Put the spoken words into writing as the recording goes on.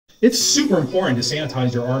It's super important to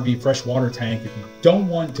sanitize your RV freshwater tank if you don't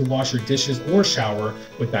want to wash your dishes or shower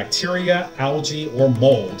with bacteria, algae, or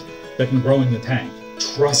mold that can grow in the tank.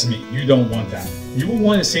 Trust me, you don't want that. You will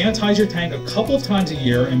want to sanitize your tank a couple of times a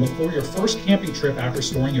year and before your first camping trip after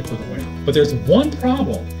storing it for the winter. But there's one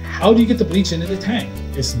problem. How do you get the bleach into the tank?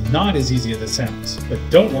 It's not as easy as it sounds. But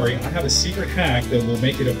don't worry, I have a secret hack that will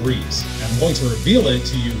make it a breeze. I'm going to reveal it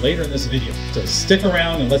to you later in this video. So stick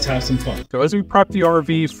around and let's have some fun. So as we prep the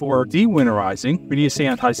RV for de-winterizing, we need to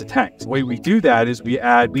sanitize the tank. The way we do that is we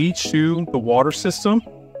add bleach to the water system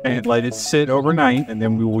and let it sit overnight, and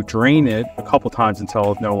then we will drain it a couple times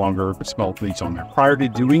until it no longer smells bleach on there. Prior to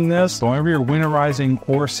doing this, whenever you're winterizing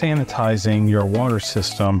or sanitizing your water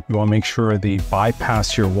system, you want to make sure the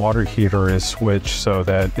bypass to your water heater is switched so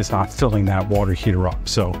that it's not filling that water heater up.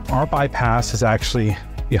 So our bypass is actually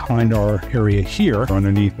behind our area here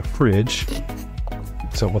underneath the fridge.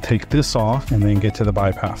 So we'll take this off and then get to the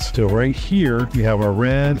bypass. So right here, we have our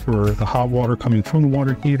red for the hot water coming from the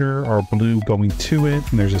water heater, our blue going to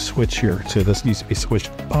it, and there's a switch here. So this needs to be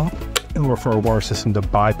switched up in order for our water system to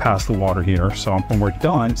bypass the water heater. So when we're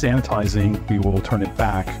done sanitizing, we will turn it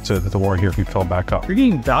back so that the water heater can fill back up. If you're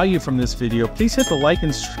getting value from this video, please hit the like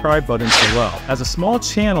and subscribe buttons below. As a small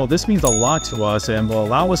channel, this means a lot to us and will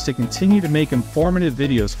allow us to continue to make informative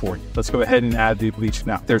videos for you. Let's go ahead and add the bleach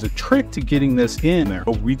now. There's a trick to getting this in there.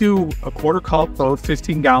 We do a quarter cup of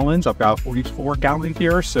 15 gallons. I've got 44 gallons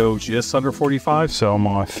here, so just under 45. So I'm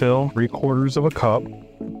gonna fill 3/4 of a cup.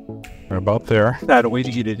 Right about there. That way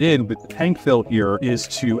to get it in with the tank fill here is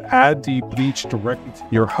to add the bleach directly to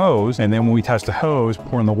your hose, and then when we touch the hose,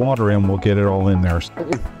 pouring the water in, we'll get it all in there. So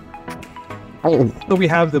we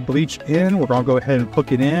have the bleach in. We're gonna go ahead and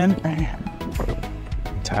hook it in.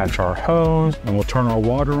 Attach our hose, and we'll turn our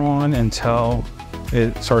water on until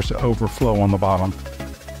it starts to overflow on the bottom.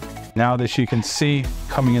 Now that you can see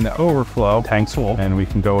coming in the overflow, tank's full, and we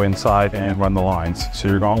can go inside and run the lines. So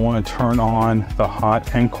you're going to want to turn on the hot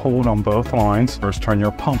and cold on both lines. First, turn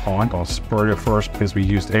your pump on. I'll spread it first because we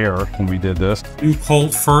used air when we did this. Do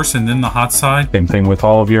cold first and then the hot side. Same thing with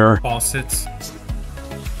all of your faucets.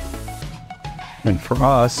 And for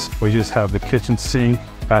us, we just have the kitchen sink,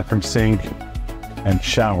 bathroom sink, and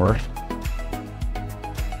shower.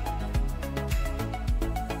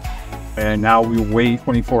 And now we'll wait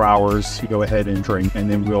 24 hours to go ahead and drain,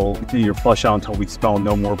 and then we'll continue to flush out until we smell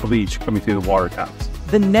no more bleach coming through the water taps.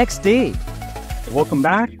 The next day. Welcome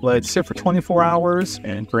back. Let it sit for 24 hours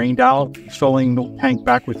and drained out, filling the tank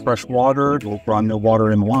back with fresh water. We'll run the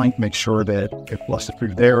water in the line, make sure that it flushes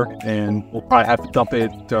through there, and we'll probably have to dump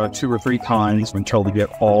it 2 or 3 times until we get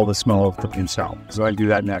all the smell of the bleach out. So I do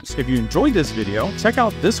that next. If you enjoyed this video, check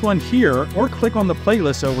out this one here or click on the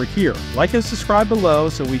playlist over here. Like and subscribe below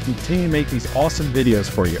so we can continue to make these awesome videos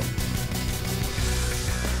for you.